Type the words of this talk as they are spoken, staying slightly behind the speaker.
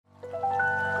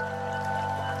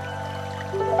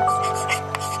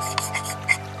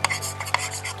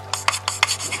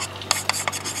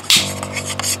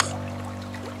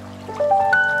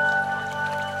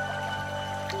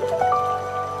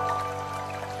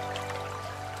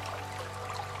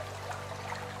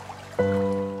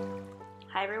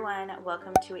everyone,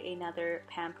 welcome to another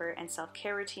pamper and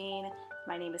self-care routine.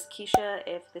 My name is Keisha.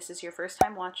 If this is your first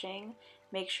time watching,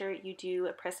 make sure you do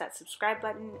press that subscribe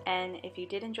button, and if you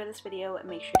did enjoy this video,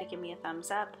 make sure to give me a thumbs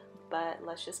up. But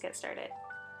let's just get started.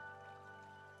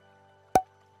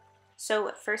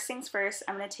 So first things first,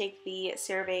 I'm going to take the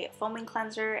Cerave foaming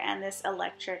cleanser and this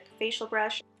electric facial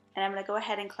brush, and I'm going to go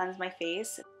ahead and cleanse my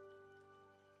face.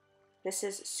 This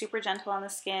is super gentle on the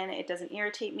skin. It doesn't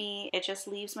irritate me. It just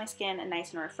leaves my skin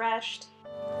nice and refreshed.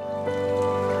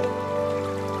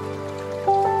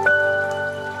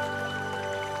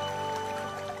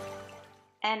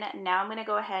 And now I'm going to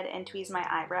go ahead and tweeze my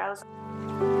eyebrows.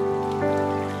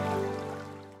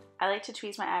 I like to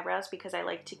tweeze my eyebrows because I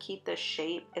like to keep the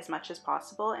shape as much as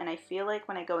possible, and I feel like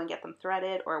when I go and get them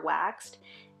threaded or waxed,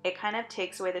 it kind of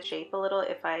takes away the shape a little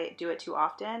if I do it too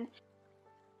often.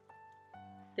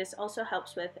 This also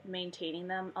helps with maintaining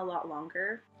them a lot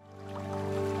longer.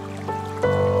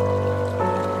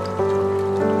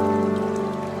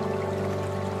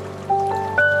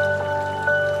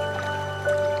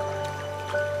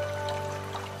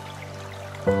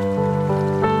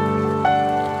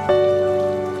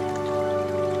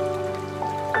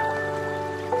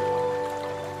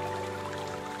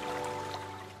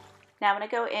 Now I'm going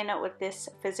to go in with this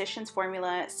Physicians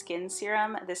Formula Skin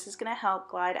Serum. This is going to help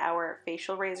glide our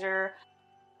facial razor,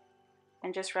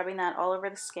 and just rubbing that all over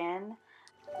the skin.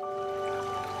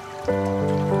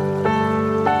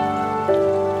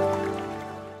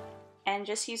 And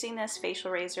just using this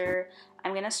facial razor,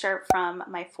 I'm going to start from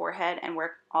my forehead and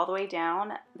work all the way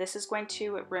down. This is going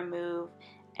to remove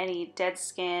any dead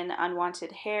skin,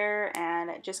 unwanted hair,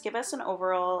 and just give us an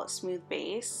overall smooth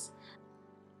base.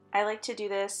 I like to do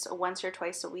this once or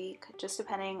twice a week, just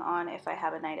depending on if I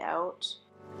have a night out.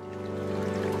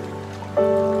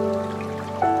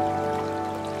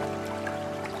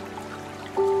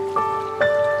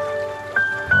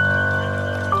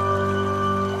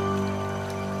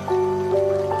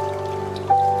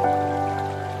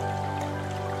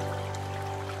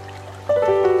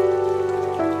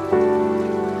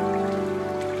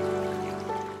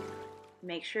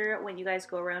 Make sure when you guys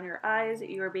go around your eyes,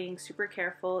 you are being super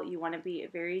careful. You want to be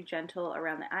very gentle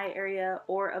around the eye area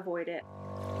or avoid it.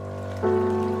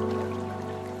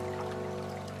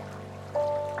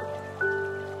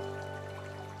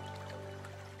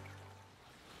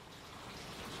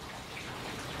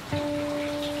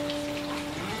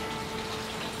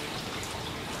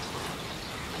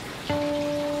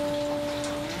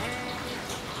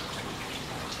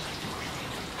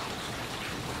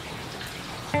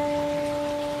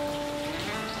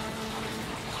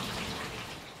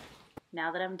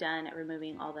 Now that I'm done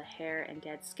removing all the hair and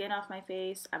dead skin off my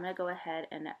face, I'm going to go ahead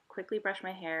and quickly brush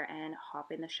my hair and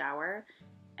hop in the shower,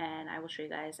 and I will show you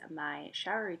guys my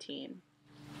shower routine.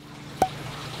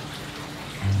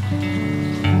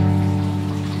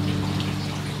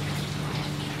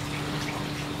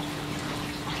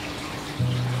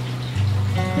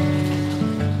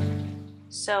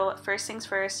 So first things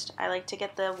first, I like to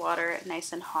get the water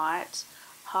nice and hot.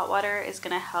 Hot water is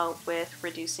going to help with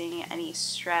reducing any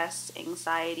stress,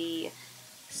 anxiety,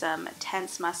 some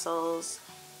tense muscles,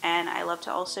 and I love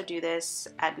to also do this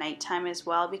at nighttime as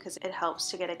well because it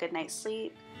helps to get a good night's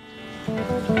sleep.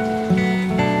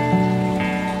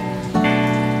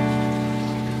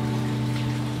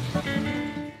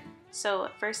 So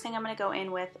first thing I'm going to go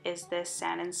in with is this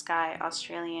Sand and Sky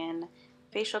Australian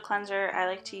facial cleanser. I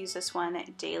like to use this one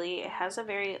daily. It has a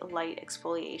very light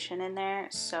exfoliation in there,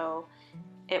 so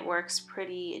it works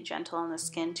pretty gentle on the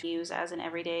skin to use as an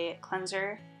everyday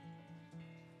cleanser.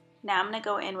 Now I'm going to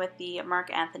go in with the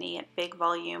Marc Anthony Big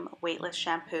Volume Weightless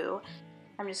Shampoo.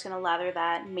 I'm just going to lather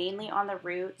that mainly on the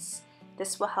roots.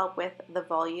 This will help with the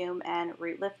volume and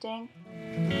root lifting.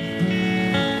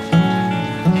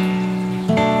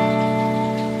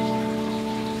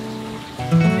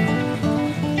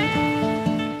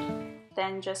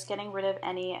 Then just getting rid of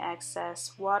any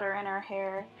excess water in our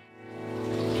hair.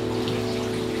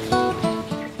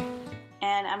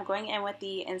 And I'm going in with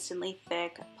the Instantly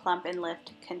Thick Plump and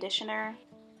Lift Conditioner.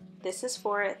 This is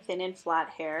for thin and flat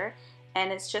hair,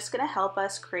 and it's just going to help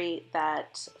us create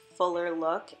that fuller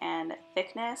look and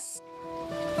thickness.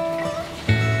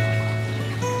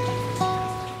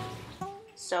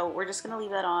 So we're just going to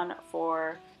leave that on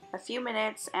for a few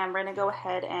minutes, and we're going to go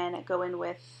ahead and go in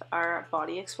with our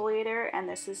body exfoliator, and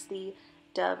this is the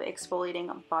Dove Exfoliating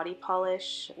Body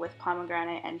Polish with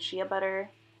pomegranate and shea butter.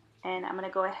 And I'm going to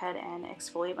go ahead and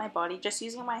exfoliate my body just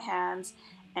using my hands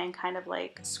and kind of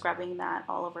like scrubbing that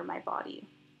all over my body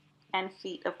and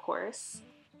feet, of course.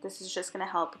 This is just going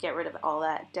to help get rid of all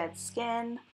that dead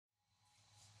skin.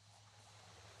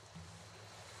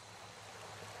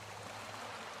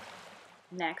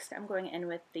 Next, I'm going in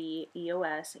with the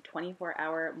EOS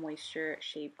 24-Hour Moisture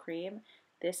Shave Cream.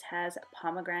 This has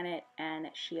pomegranate and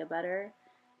shea butter.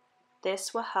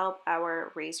 This will help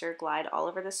our razor glide all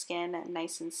over the skin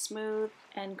nice and smooth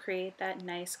and create that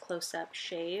nice close-up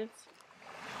shave.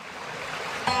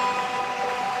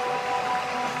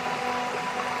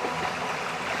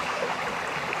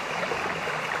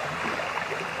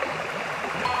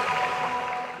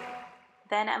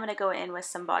 Then I'm going to go in with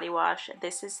some body wash.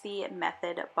 This is the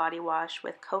Method body wash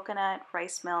with coconut,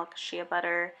 rice milk, shea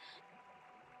butter.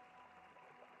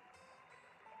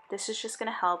 This is just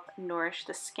going to help nourish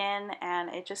the skin,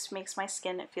 and it just makes my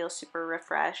skin feel super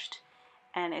refreshed.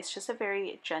 And it's just a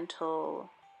very gentle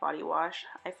body wash.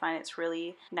 I find it's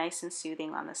really nice and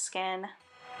soothing on the skin.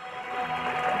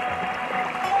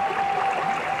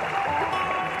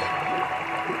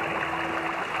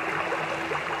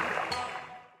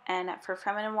 And for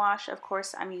feminine wash, of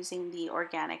course, I'm using the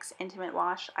Organics Intimate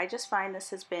Wash. I just find this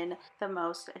has been the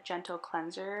most gentle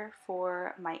cleanser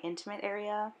for my intimate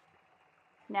area.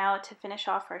 Now to finish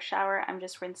off our shower, I'm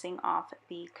just rinsing off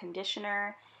the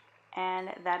conditioner, and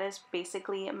that is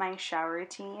basically my shower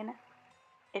routine.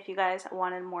 If you guys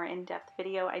want a more in-depth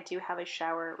video, I do have a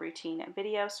shower routine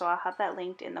video, so I'll have that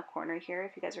linked in the corner here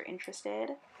if you guys are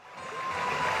interested.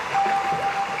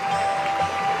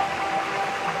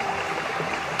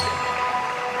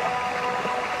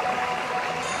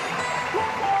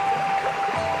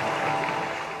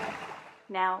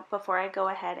 Now, before I go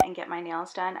ahead and get my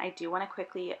nails done, I do want to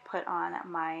quickly put on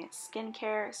my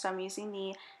skincare. So I'm using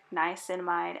the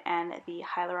niacinamide and the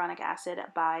hyaluronic acid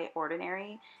by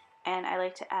Ordinary, and I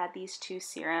like to add these two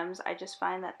serums. I just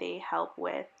find that they help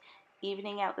with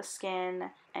evening out the skin,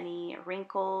 any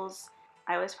wrinkles.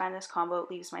 I always find this combo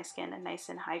leaves my skin nice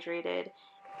and hydrated.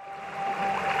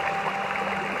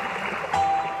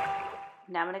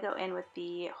 Now I'm going to go in with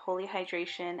the Holy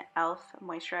Hydration e.l.f.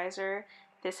 moisturizer.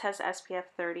 This has SPF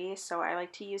 30, so I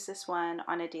like to use this one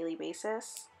on a daily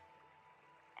basis.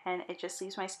 And it just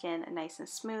leaves my skin nice and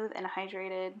smooth and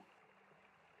hydrated.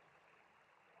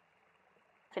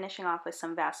 Finishing off with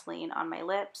some Vaseline on my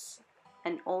lips.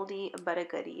 An oldie but a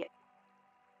goodie.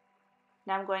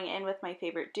 Now I'm going in with my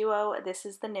favorite duo. This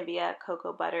is the Nivea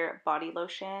Cocoa Butter Body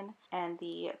Lotion and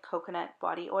the Coconut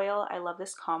Body Oil. I love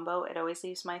this combo. It always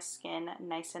leaves my skin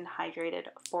nice and hydrated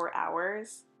for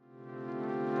hours.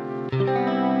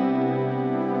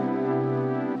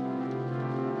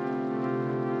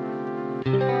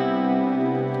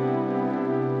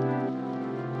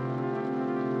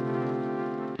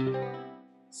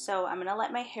 So I'm going to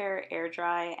let my hair air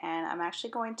dry, and I'm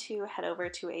actually going to head over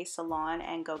to a salon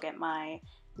and go get my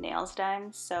nails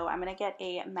done. So I'm going to get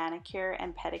a manicure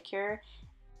and pedicure.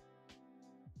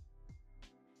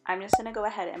 I'm just going to go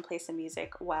ahead and play some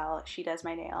music while she does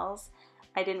my nails.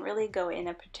 I didn't really go in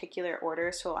a particular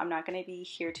order, so I'm not going to be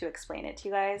here to explain it to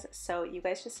you guys. So you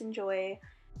guys just enjoy.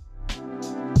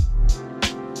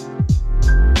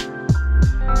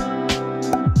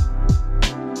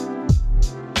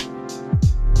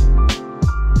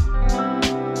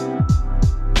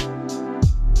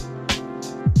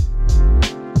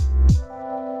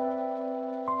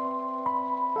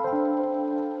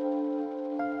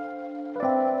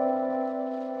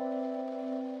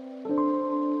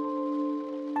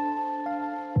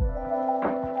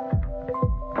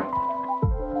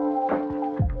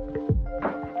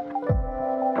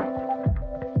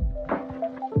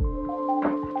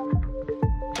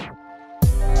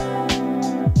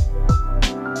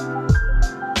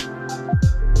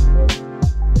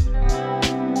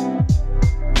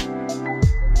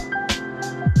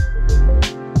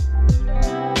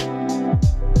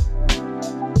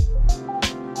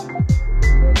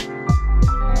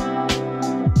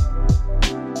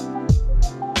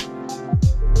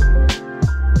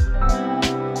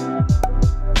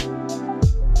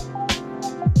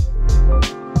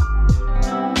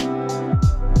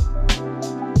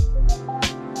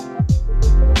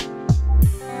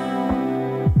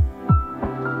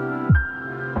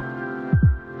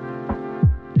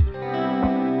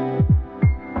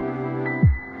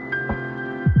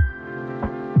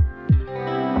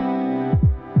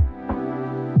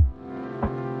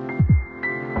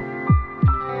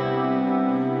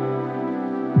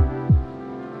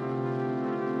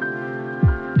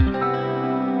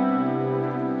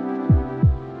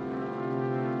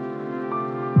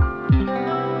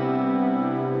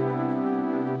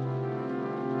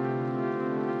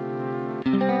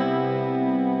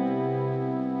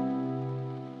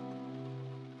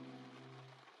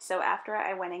 So after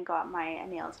I went and got my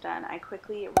nails done, I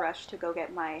quickly rushed to go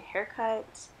get my hair cut.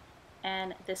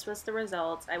 And this was the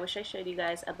result. I wish I showed you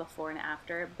guys a before and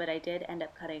after, but I did end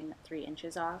up cutting 3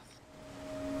 inches off.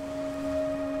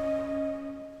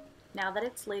 Now that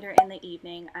it's later in the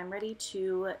evening, I'm ready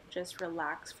to just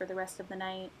relax for the rest of the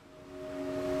night.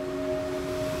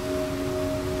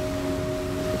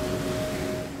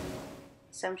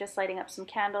 So I'm just lighting up some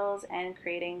candles and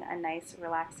creating a nice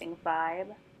relaxing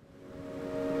vibe.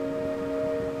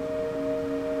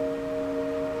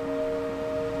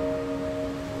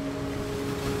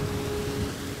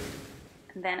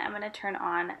 And then I'm going to turn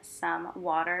on some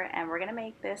water, and we're going to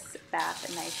make this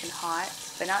bath nice and hot,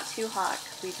 but not too hot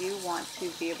because we do want to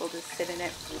be able to sit in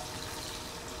it.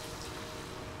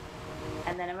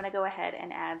 And then I'm going to go ahead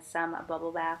and add some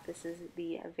bubble bath. This is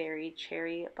the Very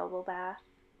Cherry Bubble Bath.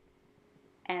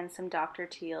 And some Dr.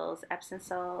 Teal's Epsom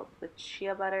salt with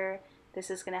shea butter. This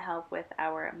is going to help with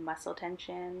our muscle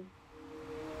tension.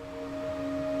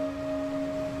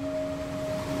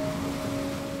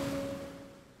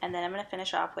 And then I'm going to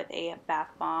finish off with a bath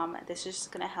bomb. This is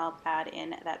just going to help add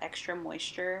in that extra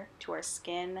moisture to our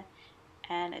skin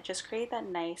and just create that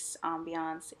nice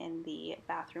ambiance in the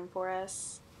bathroom for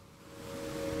us.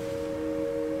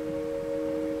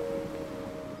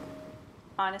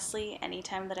 Honestly,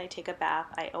 anytime that I take a bath,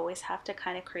 I always have to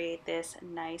kind of create this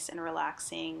nice and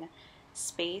relaxing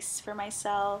space for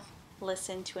myself,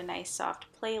 listen to a nice soft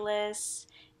playlist.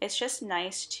 It's just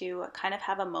nice to kind of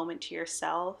have a moment to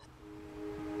yourself.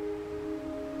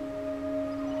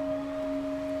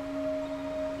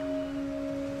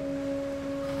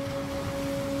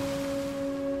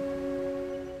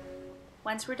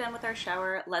 Once we're done with our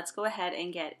shower, let's go ahead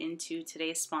and get into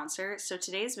today's sponsor. So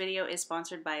today's video is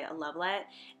sponsored by LUVLETTE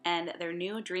and their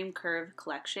new Dream Curve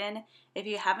collection. If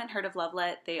you haven't heard of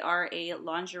LUVLETTE, they are a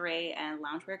lingerie and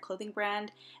loungewear clothing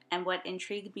brand. And what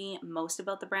intrigued me most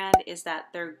about the brand is that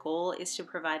their goal is to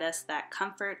provide us that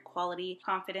comfort, quality,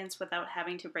 confidence without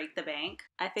having to break the bank.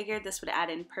 I figured this would add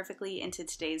in perfectly into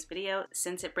today's video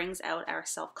since it brings out our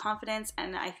self-confidence,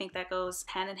 and I think that goes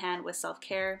hand in hand with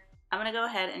self-care. I'm going to go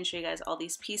ahead and show you guys all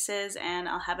these pieces, and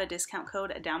I'll have a discount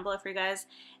code down below for you guys,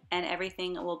 and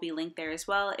everything will be linked there as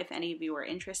well if any of you are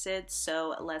interested.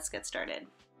 So let's get started.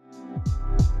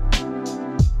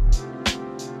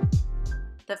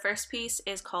 The first piece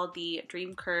is called the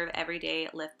Dream Curve Everyday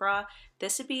Lift Bra.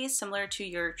 This would be similar to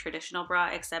your traditional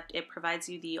bra, except it provides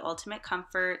you the ultimate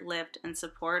comfort, lift, and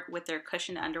support with their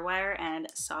cushioned underwire and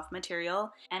soft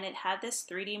material. And it had this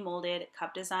 3D molded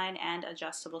cup design and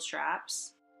adjustable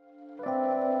straps.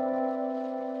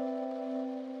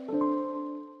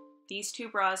 These two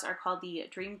bras are called the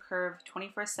Dream Curve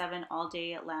 24/7 All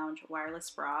Day Lounge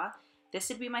Wireless Bra. This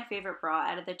would be my favorite bra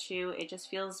out of the two. It just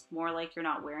feels more like you're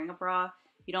not wearing a bra.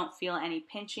 You don't feel any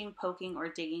pinching, poking, or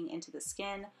digging into the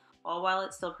skin, all while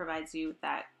it still provides you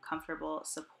that comfortable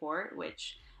support,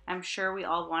 which I'm sure we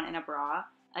all want in a bra.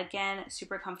 Again,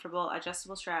 super comfortable,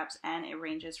 adjustable straps, and it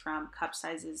ranges from cup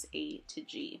sizes A to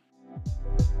G.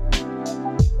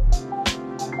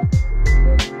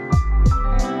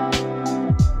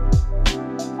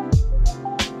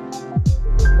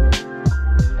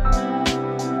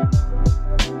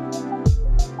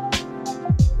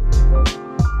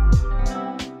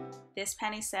 This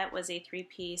panty set was a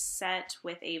 3-piece set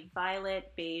with a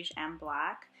violet, beige, and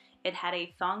black. It had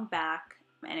a thong back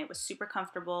and it was super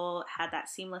comfortable, had that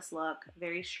seamless look,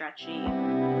 very stretchy.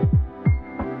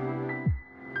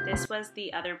 This was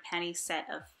the other panty set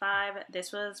of 5.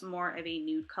 This was more of a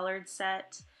nude colored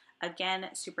set. Again,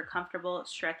 super comfortable,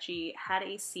 stretchy, had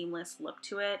a seamless look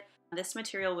to it. This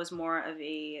material was more of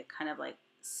a kind of like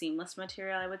seamless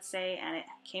material, I would say, and it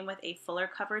came with a fuller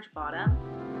coverage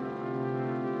bottom.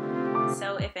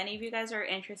 So if any of you guys are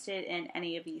interested in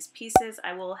any of these pieces,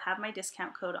 I will have my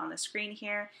discount code on the screen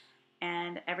here,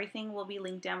 and everything will be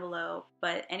linked down below.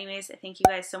 But anyways, thank you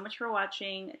guys so much for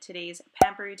watching today's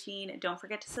pamper routine. Don't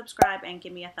forget to subscribe and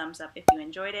give me a thumbs up if you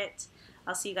enjoyed it.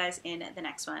 I'll see you guys in the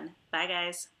next one. Bye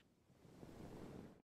guys.